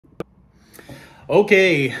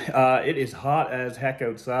Okay, it is hot as heck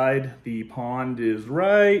outside. The pond is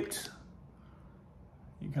right.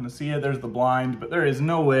 You kind of see it, there's the blind, but there is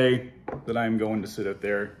no way that I'm going to sit out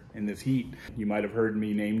there in this heat. You might have heard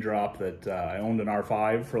me name drop that I owned an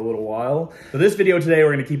R5 for a little while. So this video today,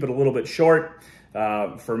 we're gonna keep it a little bit short,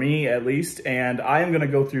 for me at least, and I am gonna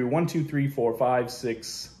go through 6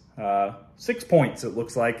 points, it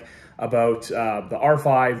looks like, about the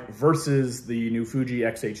R5 versus the new Fuji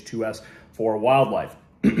X-H2S for wildlife.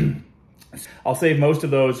 I'll save most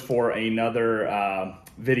of those for another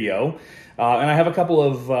video. And I have a couple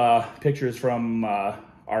of pictures from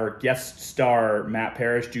our guest star, Matt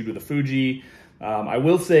Parrish, due to the Fuji. I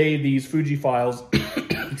will say these Fuji files,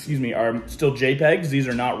 excuse me, are still JPEGs. These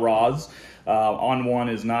are not RAWs. On1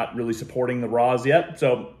 is not really supporting the RAWs yet.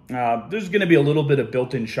 So there's gonna be a little bit of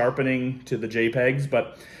built-in sharpening to the JPEGs,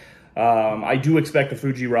 but I do expect the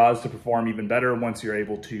Fuji RAWs to perform even better once you're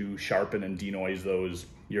able to sharpen and denoise those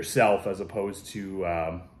yourself, as opposed to,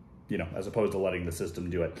 as opposed to letting the system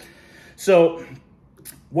do it. So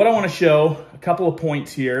what I want to show, a couple of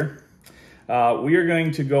points here. We are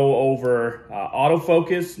going to go over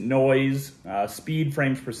autofocus, noise, speed,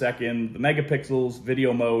 frames per second, the megapixels,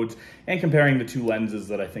 video modes, and comparing the two lenses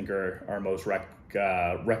that I think are most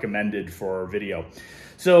recommended for video.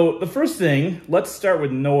 So the first thing, let's start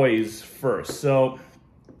with noise first. So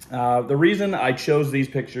the reason I chose these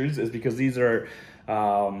pictures is because these are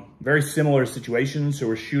very similar situations. So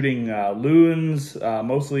we're shooting loons,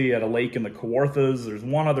 mostly at a lake in the Kawarthas. There's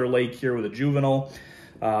one other lake here with a juvenile.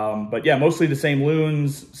 But yeah, mostly the same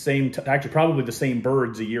loons, actually probably the same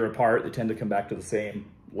birds a year apart. They tend to come back to the same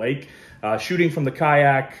lake. Shooting from the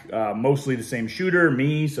kayak, mostly the same shooter,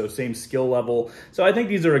 me, so same skill level. So I think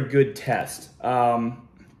these are a good test.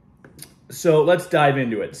 So let's dive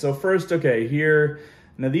into it. So first, okay, here,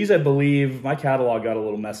 now these I believe, my catalog got a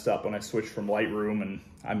little messed up when I switched from Lightroom,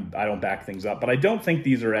 and I don't back things up, but I don't think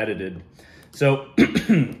these are edited. So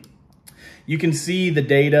you can see the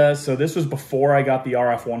data. So this was before I got the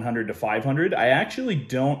RF 100 to 500. I actually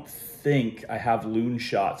don't think I have loon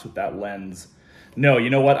shots with that lens. No, you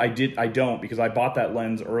know what? I don't, because I bought that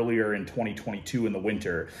lens earlier in 2022 in the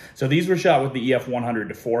winter. So these were shot with the EF 100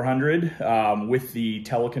 to 400 with the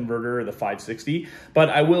teleconverter, the 560. But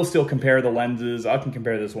I will still compare the lenses. I can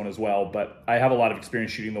compare this one as well, but I have a lot of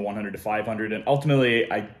experience shooting the 100 to 500, and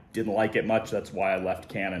ultimately I didn't like it much. That's why I left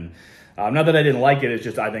Canon. Not that I didn't like it, it's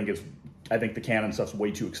just I think the Canon stuff's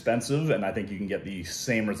way too expensive, and I think you can get the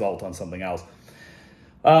same result on something else.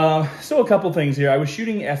 So a couple things here. I was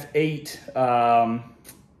shooting f8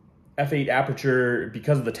 aperture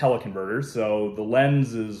because of the teleconverter. So the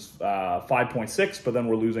lens is 5.6, but then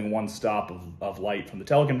we're losing one stop of light from the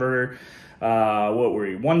teleconverter. What were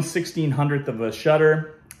we? 1/1600th of a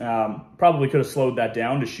shutter. Probably could have slowed that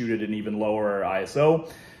down to shoot at an even lower ISO.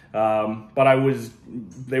 But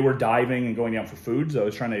they were diving and going down for food, so I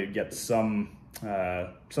was trying to get some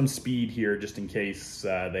speed here just in case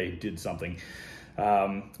they did something.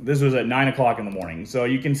 This was at 9 o'clock in the morning, so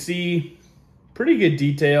you can see pretty good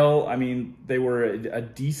detail. I mean, they were a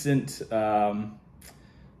decent, not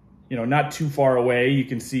too far away. You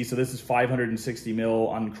can see, so this is 560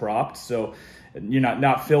 mil uncropped, so you're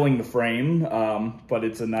not filling the frame, but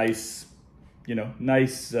it's a nice,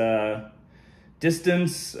 nice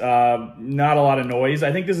distance, not a lot of noise.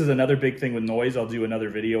 I think this is another big thing with noise I'll do another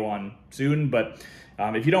video on soon, but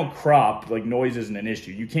if you don't crop, like, noise isn't an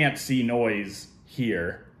issue. You can't see noise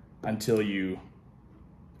here until you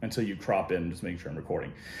crop in. Just make sure I'm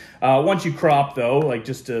recording. Once you crop though, like,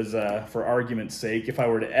 just as for argument's sake, if I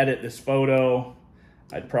were to edit this photo,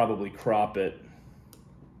 I'd probably crop it,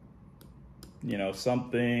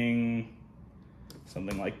 something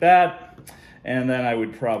like that. And then I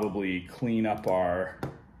would probably clean up I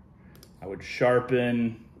would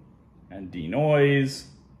sharpen and denoise.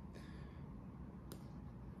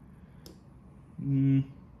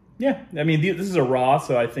 Yeah, I mean, this is a RAW,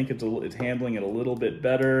 so I think it's handling it a little bit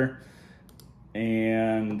better.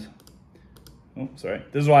 And, oh, sorry.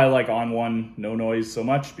 This is why I like On1 no noise so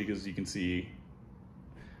much, because you can see,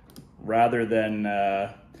 rather than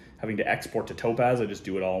having to export to Topaz, I just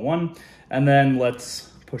do it all in one. And then let's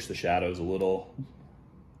push the shadows a little.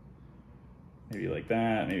 Maybe like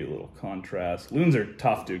that, maybe a little contrast. Loons are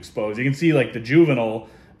tough to expose. You can see, like, the juvenile,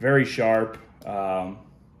 very sharp.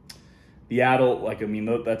 The adult, like, I mean,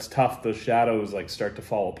 that's tough. Those shadows, like, start to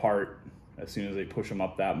fall apart as soon as they push them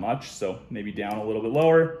up that much. So maybe down a little bit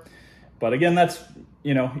lower. But again, that's,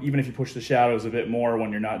 even if you push the shadows a bit more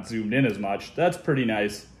when you're not zoomed in as much, that's pretty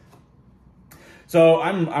nice. So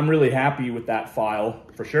I'm really happy with that file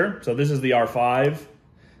for sure. So this is the R5.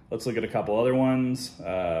 Let's look at a couple other ones.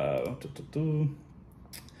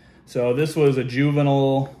 So this was a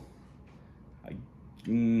juvenile.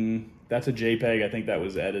 That's a JPEG. I think that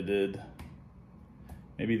was edited.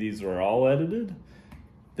 Maybe these were all edited.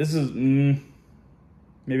 This is,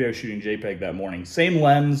 maybe I was shooting JPEG that morning. Same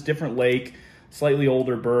lens, different lake, slightly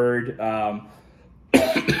older bird.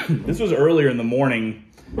 This was earlier in the morning.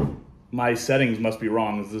 My settings must be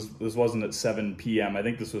wrong. This wasn't at 7 p.m. I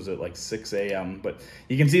think this was at like 6 a.m. But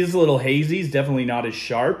you can see this is a little hazy. It's definitely not as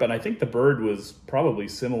sharp. And I think the bird was probably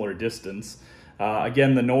similar distance.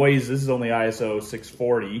 Again, the noise, this is only ISO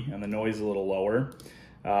 640, and the noise is a little lower.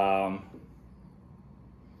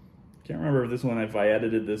 Can't remember if I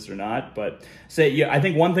edited this or not, but I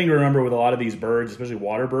think one thing to remember with a lot of these birds, especially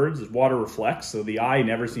water birds, is water reflects. So the eye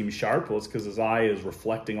never seems sharp. Well, it's because his eye is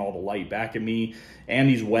reflecting all the light back at me, and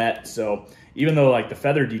he's wet. So even though like the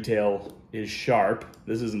feather detail is sharp,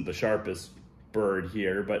 this isn't the sharpest bird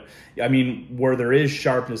here, but I mean, where there is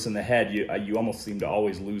sharpness in the head, you almost seem to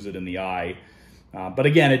always lose it in the eye. But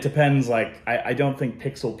again, it depends. Like I don't think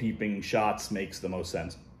pixel peeping shots makes the most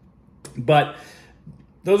sense. But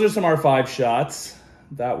those are some R5 shots.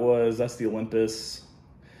 That's the Olympus.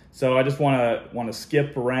 So I just want to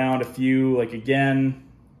skip around a few. Like again,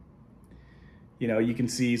 you know, you can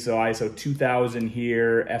see, so ISO 2000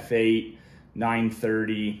 here, f8,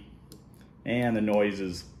 930, and the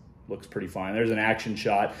noise looks pretty fine. There's an action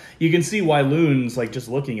shot. You can see why Loons, like just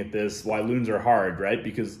looking at this, why Loons are hard, right?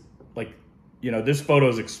 Because like, you know, this photo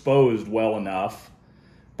is exposed well enough,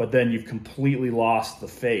 but then you've completely lost the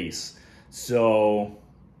face. So,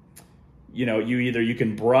 you know, you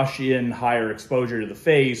can brush in higher exposure to the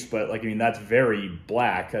face, but like, I mean, that's very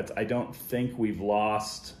black. I don't think we've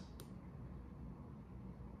lost.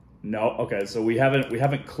 No, okay, so we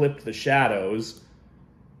haven't clipped the shadows,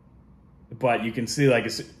 but you can see like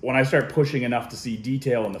when I start pushing enough to see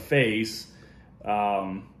detail in the face,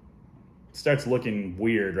 it starts looking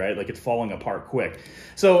weird, right? Like it's falling apart quick.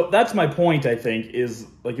 So that's my point, I think, is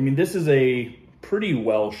like, I mean, this is a pretty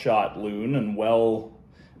well shot loon and well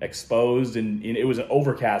exposed, and it was an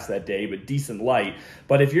overcast that day, but decent light.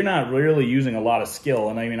 But if you're not really using a lot of skill,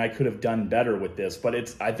 and I mean, I could have done better with this, but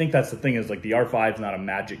I think that's the thing, is like the R5 is not a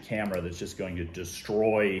magic camera that's just going to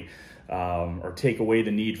destroy or take away the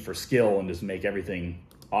need for skill and just make everything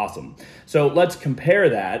awesome. So let's compare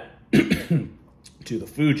that to the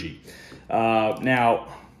Fuji. Now,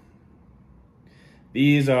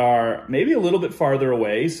 these are maybe a little bit farther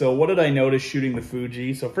away. So what did I notice shooting the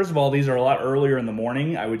Fuji? So first of all, these are a lot earlier in the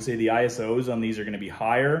morning. I would say the ISOs on these are going to be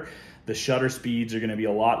higher. The shutter speeds are going to be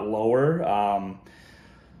a lot lower.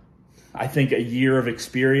 I think a year of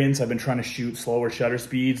experience, I've been trying to shoot slower shutter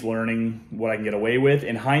speeds, learning what I can get away with.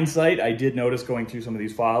 In hindsight, I did notice going through some of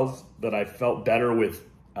these files that I felt better with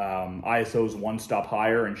ISOs one stop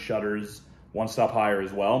higher and shutters one stop higher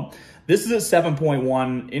as well. This is at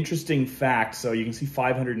 7.1. Interesting fact. So you can see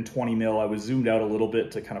 520 mil. I was zoomed out a little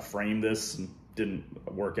bit to kind of frame this, and didn't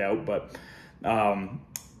work out. But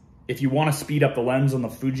if you want to speed up the lens on the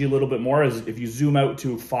Fuji a little bit more, if you zoom out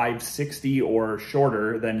to 560 or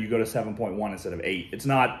shorter, then you go to 7.1 instead of 8. It's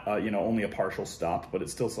not, you know, only a partial stop, but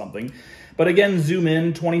it's still something. But again, zoom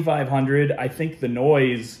in 2500. I think the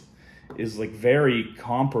noise is like very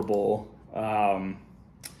comparable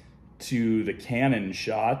to the Canon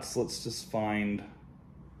shots. Let's just find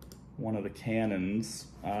one of the Canons.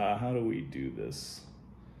 How do we do this?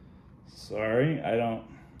 Sorry, I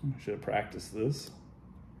should have practiced this.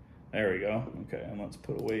 There we go. Okay, and let's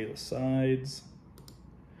put away the sides.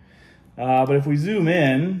 But if we zoom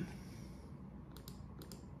in,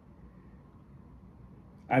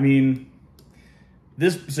 I mean,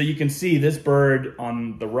 so you can see this bird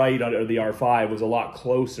on the right under the R5 was a lot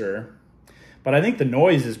closer. But I think the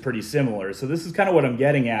noise is pretty similar. So this is kind of what I'm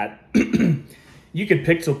getting at. You could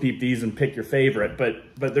pixel peep these and pick your favorite, but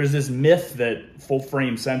there's this myth that full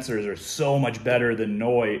frame sensors are so much better than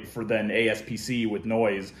than ASPC with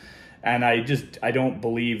noise. And I don't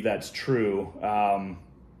believe that's true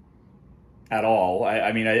at all.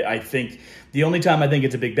 I mean, I think the only time I think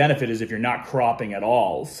it's a big benefit is if you're not cropping at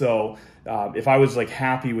all. So if I was like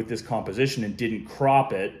happy with this composition and didn't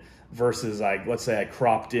crop it, versus let's say I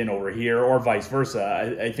cropped in over here, or vice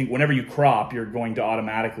versa. I think whenever you crop, you're going to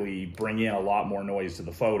automatically bring in a lot more noise to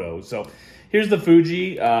the photo. So here's the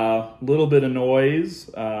Fuji, little bit of noise.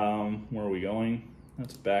 Where are we going?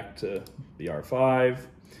 That's back to the R5.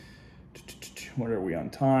 What are we on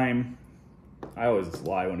time? I always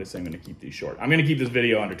lie when I say I'm going to keep these short. I'm going to keep this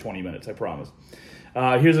video under 20 minutes, I promise.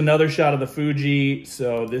 Here's another shot of the Fuji.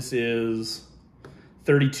 So this is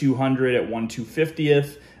 3200 at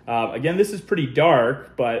 1/250th. Again, this is pretty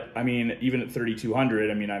dark, but I mean, even at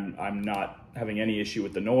 3200, I mean, I'm not having any issue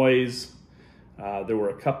with the noise. There were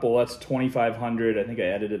a couple, that's 2500. I think I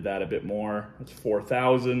edited that a bit more. That's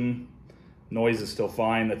 4000. Noise is still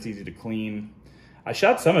fine. That's easy to clean. I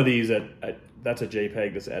shot some of these that's a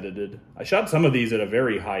JPEG that's edited. I shot some of these at a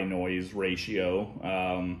very high noise ratio.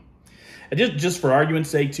 And just for argument's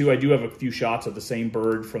sake too, I do have a few shots of the same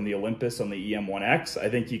bird from the Olympus on the E-M1X. I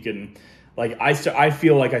think you can, like, I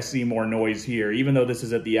feel like I see more noise here, even though this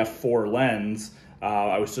is at the f4 lens.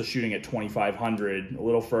 I was still shooting at 2500, a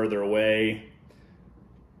little further away,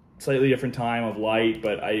 slightly different time of light,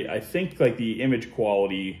 but I think like the image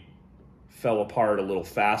quality fell apart a little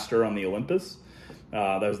faster on the Olympus.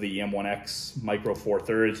 That was the E-M1X Micro Four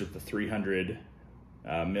Thirds with the 300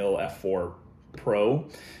 mil f4 Pro.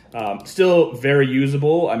 Still very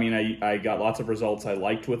usable. I mean, I got lots of results I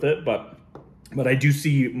liked with it, but I do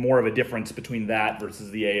see more of a difference between that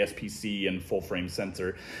versus the ASPC and full frame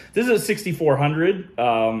sensor. This is a 6400.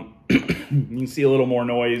 You can see a little more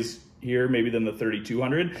noise here maybe than the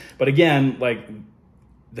 3200, but again, like,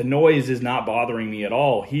 the noise is not bothering me at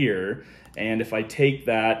all here. And if I take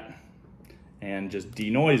that and just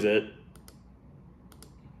denoise it,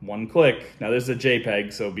 one click. Now this is a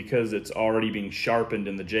JPEG, so because it's already being sharpened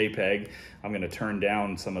in the JPEG, I'm gonna turn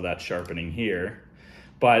down some of that sharpening here.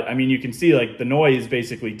 But I mean, you can see like the noise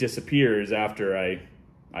basically disappears after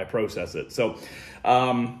I process it. So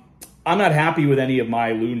I'm not happy with any of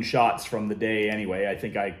my Loon shots from the day anyway. I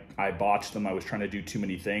think I botched them. I was trying to do too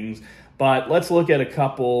many things. But let's look at a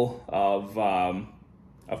couple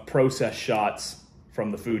of process shots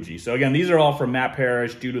from the Fuji. So again, these are all from Matt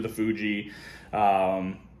Parrish due to the Fuji.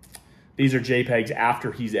 These are JPEGs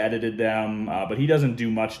after he's edited them, but he doesn't do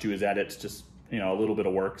much to his edits, just, you know, a little bit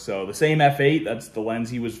of work. So the same f8, that's the lens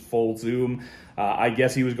he was full zoom. I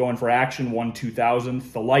guess he was going for action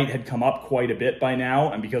 1/2000th. The light had come up quite a bit by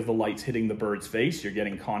now, and because the light's hitting the bird's face, you're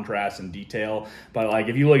getting contrast and detail. But like,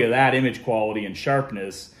 if you look at that image quality and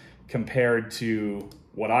sharpness compared to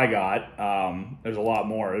what I got, there's a lot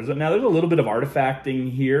more. Now there's a little bit of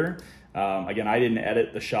artifacting here. Again, I didn't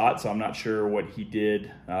edit the shot, so I'm not sure what he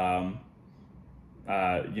did, you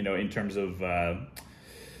know, in terms of the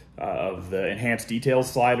enhanced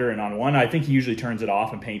details slider. And on one, I think he usually turns it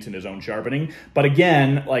off and paints in his own sharpening. But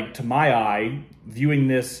again, like, to my eye, viewing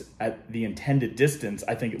this at the intended distance,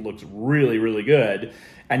 I think it looks really, really good.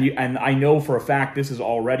 And I know for a fact this is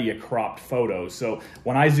already a cropped photo. So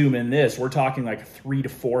when I zoom in this, we're talking like 300 to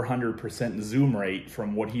 400% zoom rate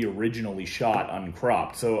from what he originally shot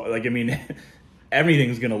uncropped. So like, I mean,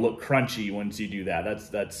 everything's gonna look crunchy once you do that.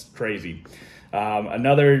 That's crazy.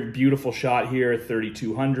 Another beautiful shot here,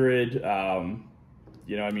 3200.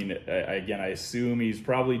 You know, I mean, again, I assume he's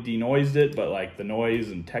probably denoised it, but like the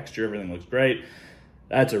noise and texture, everything looks great.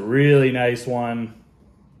 That's a really nice one.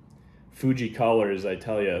 Fuji colors, I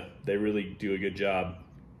tell you, they really do a good job.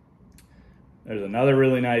 There's another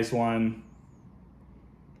really nice one.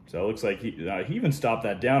 So it looks like he even stopped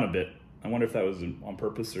that down a bit. I wonder if that was on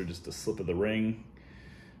purpose or just a slip of the ring.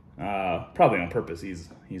 Probably on purpose. He's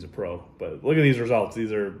a pro. But look at these results.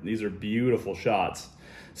 These are beautiful shots.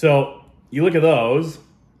 So you look at those.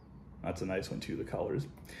 That's a nice one too, the colors.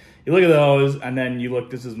 You look at those, and then you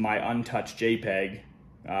look, this is my untouched JPEG.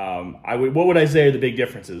 What would I say are the big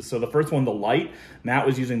differences? So the first one, the light. Matt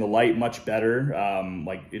was using the light much better. I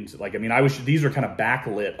mean, these were kind of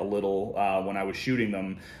backlit a little when I was shooting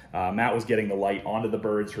them. Matt was getting the light onto the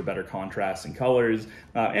birds for better contrast and colors,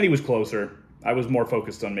 and he was closer. I was more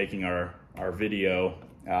focused on making our video.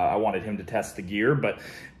 I wanted him to test the gear, but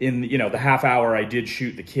in, you know, the half hour I did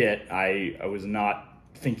shoot the kit, I was not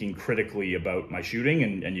thinking critically about my shooting,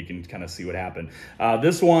 and you can kind of see what happened.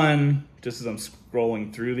 This one, just as I'm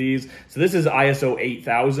scrolling through these, so this is ISO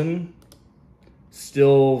 8000,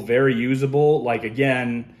 still very usable. Like,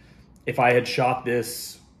 again, if I had shot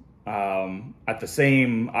this at the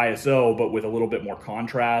same ISO but with a little bit more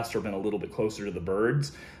contrast or been a little bit closer to the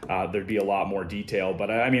birds, there'd be a lot more detail.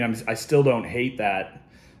 But I mean, I still don't hate that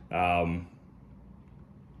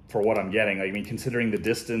for what I'm getting. Like, I mean, considering the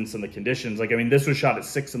distance and the conditions, like, I mean, this was shot at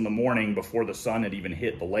 6 in the morning before the sun had even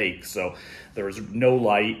hit the lake, so there was no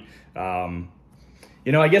light.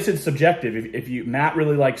 You know, I guess it's subjective. If Matt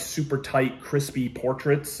really likes super tight, crispy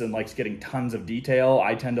portraits and likes getting tons of detail.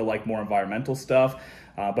 I tend to like more environmental stuff.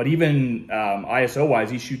 But even ISO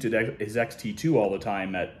wise, he shoots his X-T2 all the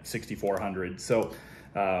time at 6400. So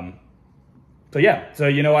yeah, so,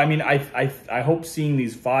 you know, I mean, I hope seeing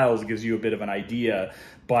these files gives you a bit of an idea,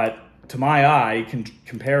 but to my eye,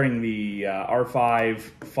 comparing the R5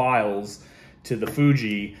 files to the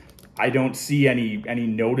Fuji, I don't see any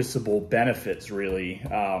noticeable benefits really.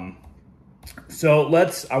 So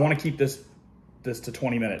I want to keep this to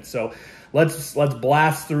 20 minutes. So let's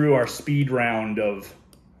blast through our speed round of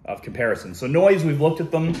comparison. So noise, we've looked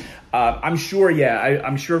at them. I'm sure,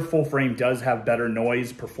 I'm sure full frame does have better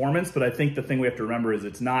noise performance, but I think the thing we have to remember is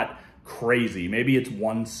it's not crazy. Maybe it's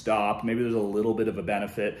one stop, maybe there's a little bit of a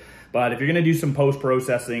benefit, but if you're gonna do some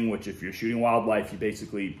post-processing, which if you're shooting wildlife, you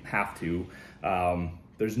basically have to,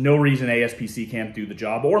 there's no reason ASPC can't do the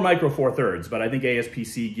job, or Micro Four Thirds, but I think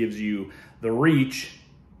ASPC gives you the reach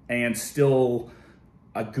and still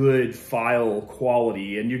a good file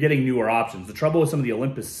quality, and you're getting newer options. The trouble with some of the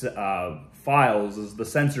Olympus files is the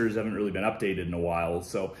sensors haven't really been updated in a while,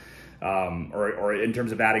 so or in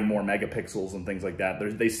terms of adding more megapixels and things like that,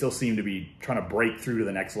 they still seem to be trying to break through to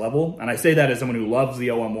the next level. And I say that as someone who loves the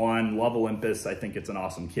OM1, love Olympus. I think it's an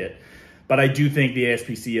awesome kit, but I do think the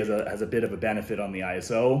ASPC has a bit of a benefit on the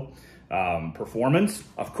ISO performance.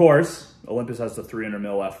 Of course, Olympus has the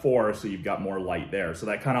 300mm f4, so you've got more light there, so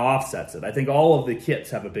that kind of offsets it. I think all of the kits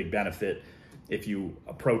have a big benefit if you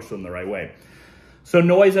approach them the right way. So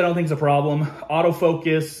noise, I don't think is a problem.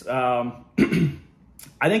 Autofocus,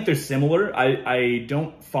 I think they're similar. I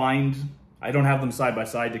don't have them side by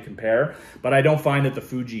side to compare, but I don't find that the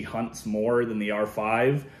Fuji hunts more than the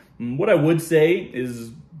R5. What I would say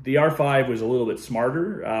is the R5 was a little bit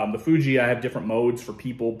smarter. The Fuji, I have different modes for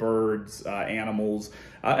people, birds, animals,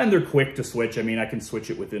 and they're quick to switch. I mean, I can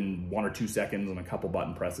switch it within 1 or 2 seconds and a couple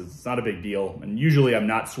button presses. It's not a big deal, and usually I'm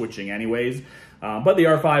not switching anyways. But the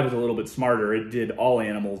R5 was a little bit smarter. It did all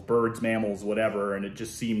animals, birds, mammals, whatever, and it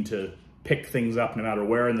just seemed to pick things up no matter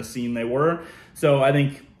where in the scene they were. So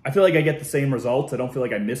I feel like I get the same results. I don't feel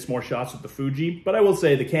like I miss more shots with the Fuji, but I will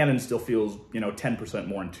say the Canon still feels, 10%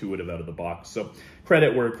 more intuitive out of the box. So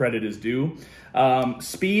credit where credit is due.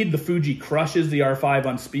 Speed, the Fuji crushes the R5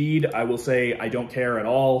 on speed. I will say I don't care at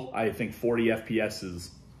all. I think 40 FPS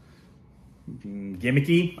is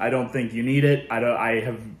gimmicky. I don't think you need it. I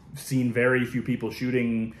have seen very few people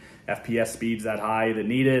shooting FPS speeds that high that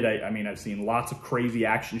need it. I mean, I've seen lots of crazy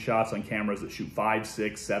action shots on cameras that shoot 5,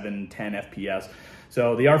 6, 7, 10 FPS.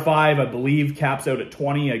 So the R5, I believe, caps out at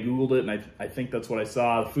 20. I Googled it, and I think that's what I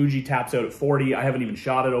saw. The Fuji taps out at 40. I haven't even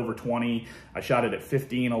shot it over 20. I shot it at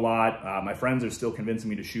 15 a lot. My friends are still convincing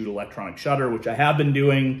me to shoot electronic shutter, which I have been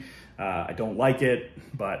doing. I don't like it,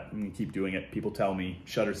 but I'm gonna keep doing it. People tell me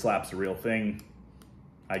shutter slap's a real thing.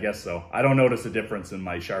 I guess so. I don't notice a difference in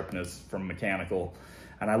my sharpness from mechanical.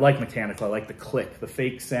 And I like mechanical, I like the click. The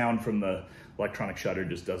fake sound from the electronic shutter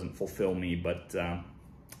just doesn't fulfill me, but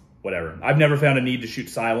whatever. I've never found a need to shoot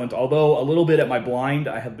silent, although a little bit at my blind,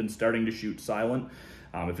 I have been starting to shoot silent.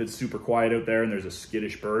 If it's super quiet out there and there's a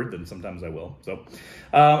skittish bird, then sometimes I will. So,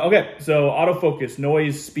 okay, so autofocus,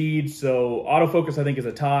 noise, speed. So autofocus I think is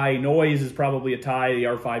a tie. Noise is probably a tie. The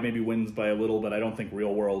R5 maybe wins by a little, but I don't think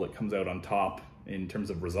real world it comes out on top in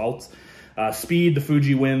terms of results. Speed, the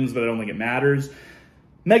Fuji wins, but I don't think it matters.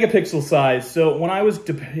 Megapixel size. So when I was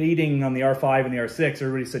debating on the R5 and the R6,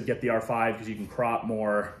 everybody said get the R5 because you can crop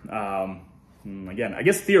more. Again, I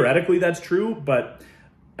guess theoretically that's true, but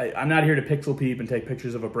I'm not here to pixel peep and take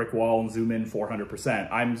pictures of a brick wall and zoom in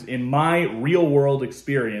 400%. In my real world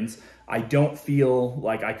experience, I don't feel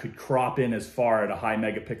like I could crop in as far at a high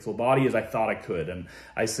megapixel body as I thought I could. And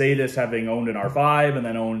I say this having owned an R5 and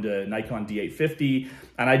then owned a Nikon D850,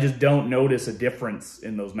 and I just don't notice a difference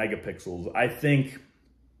in those megapixels. I think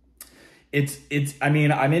I mean,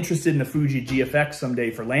 I'm interested in a Fuji GFX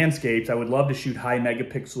someday for landscapes. I would love to shoot high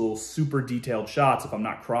megapixel, super detailed shots if I'm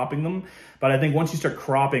not cropping them. But I think once you start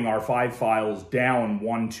cropping R5 files down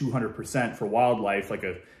 200% for wildlife, like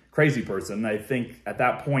a crazy person, I think at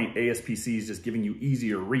that point, ASPC is just giving you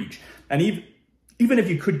easier reach. And even if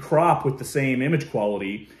you could crop with the same image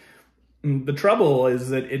quality, the trouble is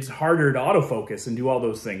that it's harder to autofocus and do all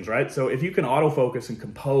those things, right? So if you can autofocus and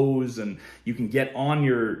compose and you can get on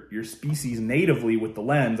your species natively with the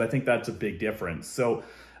lens, I think that's a big difference. So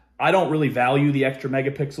I don't really value the extra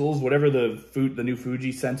megapixels. Whatever the new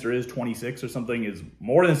Fuji sensor is, 26 or something, is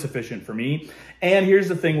more than sufficient for me. And here's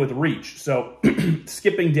the thing with reach. So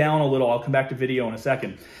skipping down a little, I'll come back to video in a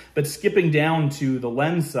second, but skipping down to the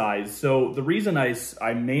lens size. So the reason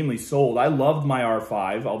I mainly sold, I loved my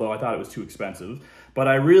R5, although I thought it was too expensive, but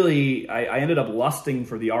I ended up lusting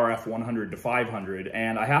for the RF 100 to 500.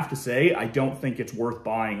 And I have to say, I don't think it's worth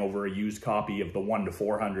buying over a used copy of the 1 to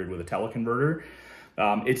 400 with a teleconverter.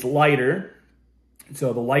 It's lighter,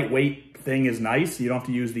 so the lightweight thing is nice. You don't have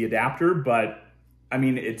to use the adapter, but I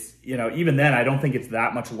mean, it's, you know, even then, I don't think it's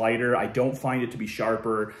that much lighter. I don't find it to be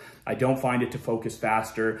sharper. I don't find it to focus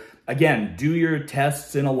faster. Again, do your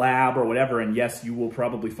tests in a lab or whatever, and yes, you will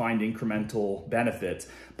probably find incremental benefits.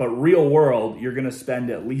 But real world, you're gonna spend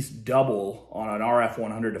at least double on an RF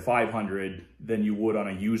 100 to 500 than you would on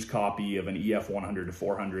a used copy of an EF 100 to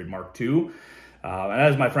 400 Mark II. And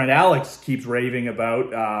as my friend Alex keeps raving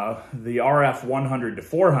about, the RF 100 to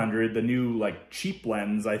 400, the new like cheap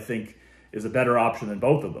lens, I think is a better option than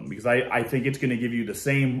both of them, because I think it's gonna give you the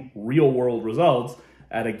same real world results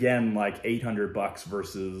at, again, like 800 bucks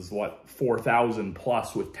versus what, 4,000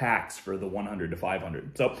 plus with tax for the 100 to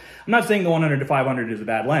 500. So I'm not saying the 100 to 500 is a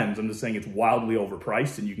bad lens. I'm just saying it's wildly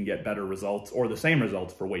overpriced and you can get better results or the same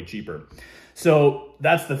results for way cheaper. So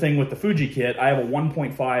that's the thing with the Fuji kit. I have a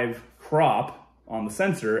 1.5 crop on the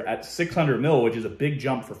sensor at 600 mil, which is a big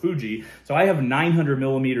jump for Fuji. So I have 900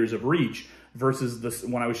 millimeters of reach versus this,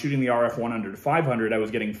 when I was shooting the RF 100 to 500, I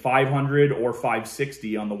was getting 500 or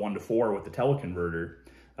 560 on the 1 to 4 with the teleconverter.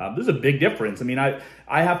 This is a big difference. I mean, I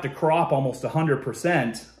have to crop almost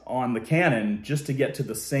 100% on the Canon just to get to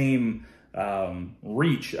the same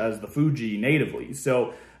reach as the Fuji natively.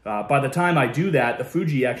 So by the time I do that, the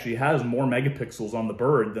Fuji actually has more megapixels on the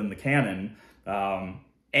bird than the Canon.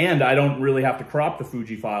 And I don't really have to crop the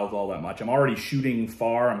Fuji files all that much. I'm already shooting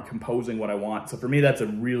far, I'm composing what I want. So for me, that's a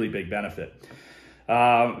really big benefit.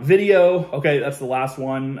 Video, okay, that's the last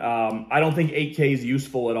one. I don't think 8K is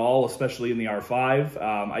useful at all, especially in the R5.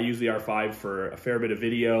 I use the R5 for a fair bit of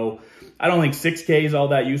video. I don't think 6K is all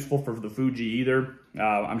that useful for the Fuji either.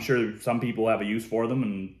 I'm sure some people have a use for them,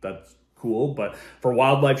 and that's cool. But for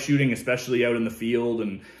wildlife shooting, especially out in the field,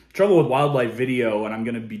 and trouble with wildlife video, and I'm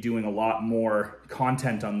going to be doing a lot more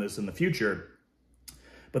content on this in the future.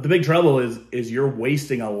 But the big trouble is you're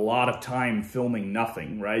wasting a lot of time filming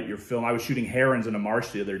nothing, right? I was shooting herons in a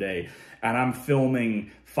marsh the other day, and I'm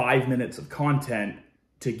filming 5 minutes of content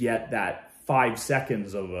to get that 5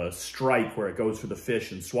 seconds of a strike where it goes for the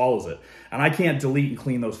fish and swallows it. And I can't delete and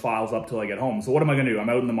clean those files up till I get home. So what am I gonna do? I'm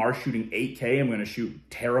out in the marsh shooting 8K. I'm gonna shoot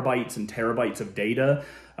terabytes and terabytes of data.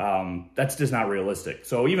 That's just not realistic.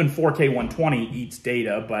 So even 4K 120 eats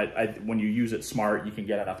data, but when you use it smart, you can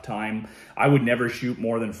get enough time. I would never shoot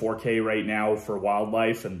more than 4K right now for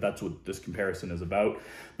wildlife, and that's what this comparison is about.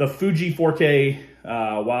 The Fuji 4K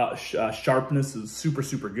sharpness is super,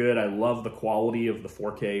 super good. I love the quality of the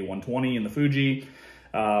 4K 120 in the Fuji.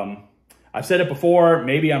 I've said it before,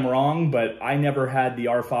 maybe I'm wrong, but I never had the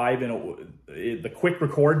R5 in the quick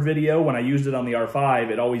record video. When I used it on the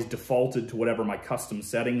R5, it always defaulted to whatever my custom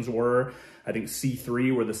settings were. I think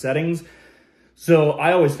C3 were the settings. So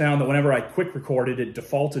I always found that whenever I quick recorded, it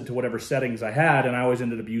defaulted to whatever settings I had, and I always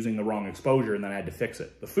ended up using the wrong exposure, and then I had to fix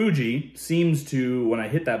it. The Fuji seems to, when I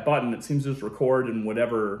hit that button, it seems to just record in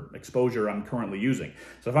whatever exposure I'm currently using.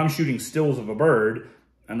 So if I'm shooting stills of a bird,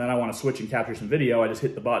 and then I want to switch and capture some video, I just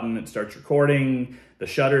hit the button, it starts recording, the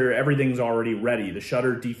shutter, everything's already ready. The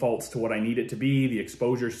shutter defaults to what I need it to be, the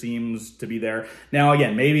exposure seems to be there. Now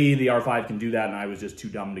again, maybe the R5 can do that and I was just too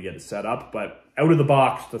dumb to get it set up, but out of the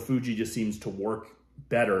box, the Fuji just seems to work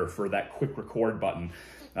better for that quick record button.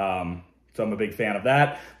 So I'm a big fan of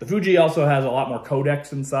that. The Fuji also has a lot more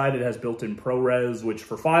codecs inside. It has built-in ProRes, which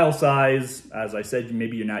for file size, as I said,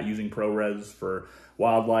 maybe you're not using ProRes for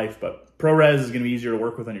wildlife, but ProRes is gonna be easier to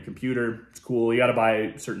work with on your computer. It's cool. You gotta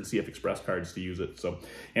buy certain CF Express cards to use it. So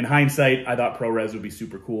in hindsight, I thought ProRes would be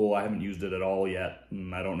super cool. I haven't used it at all yet,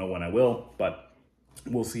 and I don't know when I will, but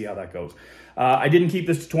we'll see how that goes. I didn't keep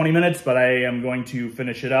this to 20 minutes, but I am going to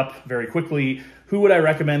finish it up very quickly. Who would I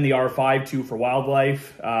recommend the R5 to for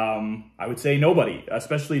wildlife? I would say nobody,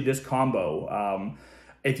 especially this combo.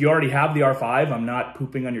 If you already have the R5, I'm not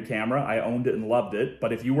pooping on your camera. I owned it and loved it.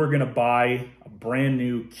 But if you were gonna buy a brand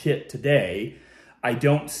new kit today, I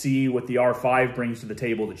don't see what the R5 brings to the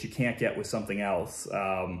table that you can't get with something else.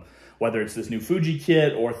 Whether it's this new Fuji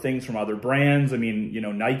kit or things from other brands. I mean, you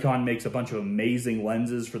know, Nikon makes a bunch of amazing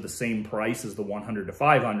lenses for the same price as the 100 to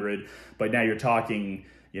 500, but now you're talking,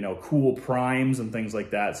 you know, cool primes and things like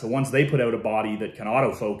that. So once they put out a body that can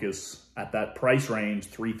autofocus at that price range,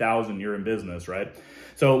 3,000, you're in business, right?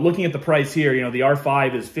 So looking at the price here, you know, the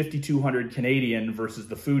R5 is 5,200 Canadian versus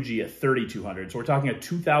the Fuji at 3,200. So we're talking a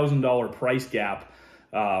 $2,000 price gap.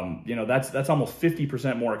 You know, that's almost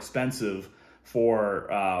 50% more expensive for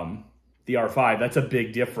the R5. That's a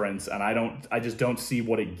big difference, and I just don't see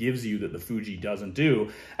what it gives you that the Fuji doesn't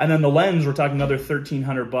do. And then the lens, we're talking another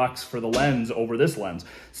 1,300 bucks for the lens over this lens.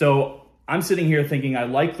 So I'm sitting here thinking I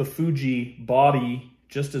like the Fuji body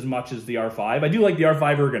just as much as the R5. I do like the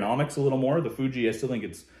R5 ergonomics a little more. The Fuji, I still think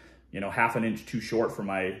it's, you know, half an inch too short for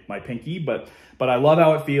my pinky, but I love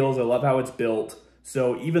how it feels. I love how it's built.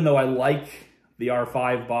 So even though I like the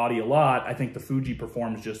R5 body a lot, I think the Fuji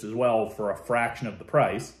performs just as well for a fraction of the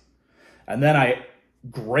price. And then I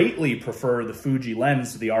greatly prefer the Fuji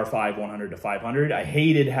lens to the R5 100-500. I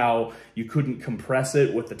hated how you couldn't compress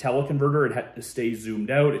it with the teleconverter. It had to stay zoomed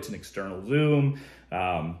out. It's an external zoom.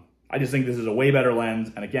 I just think this is a way better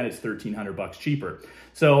lens. And again, it's $1,300 cheaper.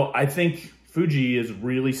 So I think Fuji has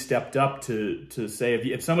really stepped up to say,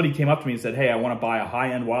 if somebody came up to me and said, hey, I want to buy a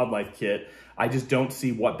high-end wildlife kit, I just don't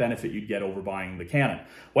see what benefit you'd get over buying the Canon.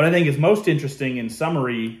 What I think is most interesting in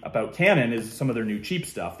summary about Canon is some of their new cheap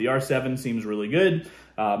stuff. The R7 seems really good.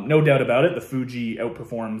 No doubt about it, the Fuji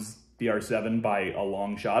outperforms the R7 by a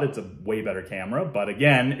long shot. It's a way better camera, but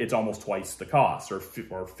again, it's almost twice the cost, or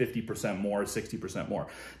 50% more, 60% more.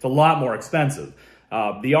 It's a lot more expensive.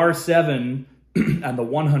 The R7 and the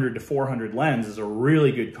 100-400 lens is a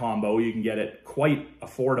really good combo. You can get it quite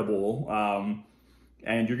affordable,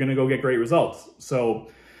 and you're gonna go get great results. So,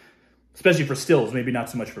 especially for stills, maybe not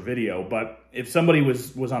so much for video, but if somebody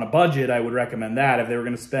was on a budget, I would recommend that. If they were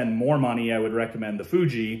gonna spend more money, I would recommend the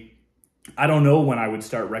Fuji. I don't know when I would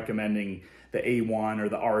start recommending the A1 or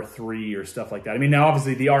the R3 or stuff like that. I mean, now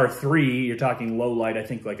obviously the R3, you're talking low light. I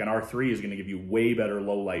think like an R3 is gonna give you way better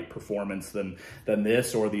low light performance than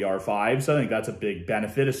this or the R5. So I think that's a big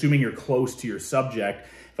benefit, assuming you're close to your subject.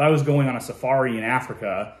 If I was going on a safari in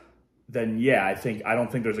Africa, then yeah, I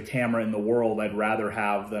don't think there's a camera in the world I'd rather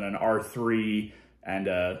have than an R3 and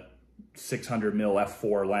a 600mm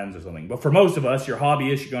f4 lens or something. But for most of us, you're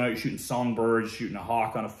hobbyists, you're going out, you're shooting songbirds, shooting a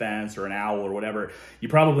hawk on a fence or an owl or whatever, you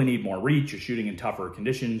probably need more reach. You're shooting in tougher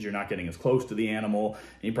conditions, you're not getting as close to the animal,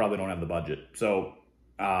 and you probably don't have the budget. So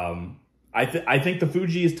I think the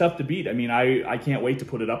Fuji is tough to beat. I mean, I can't wait to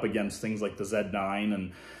put it up against things like the Z9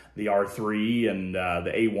 and the R3 and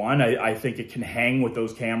the A1. I think it can hang with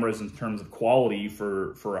those cameras in terms of quality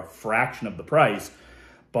for a fraction of the price.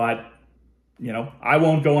 But, you know, I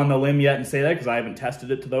won't go on the limb yet and say that because I haven't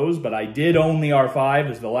tested it to those, but I did own the R5.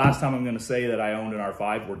 This is the last time I'm going to say that I owned an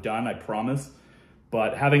R5. We're done, I promise.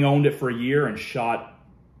 But having owned it for a year and shot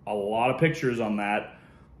a lot of pictures on that,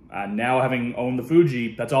 now having owned the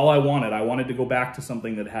Fuji, that's all I wanted. I wanted to go back to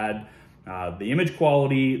something that had the image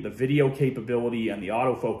quality, the video capability, and the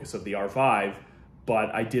autofocus of the R5,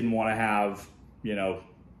 but I didn't want to have, you know,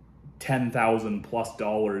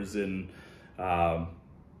 $10,000+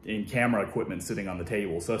 in camera equipment sitting on the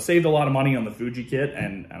table. So I saved a lot of money on the Fuji kit,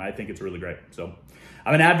 and I think it's really great. So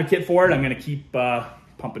I'm an advocate for it. I'm going to keep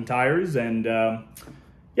pumping tires, and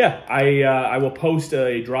yeah, I will post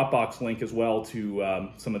a Dropbox link as well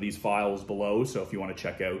to some of these files below. So if you want to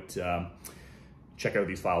check out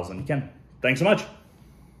these files, then you can. Thanks so much.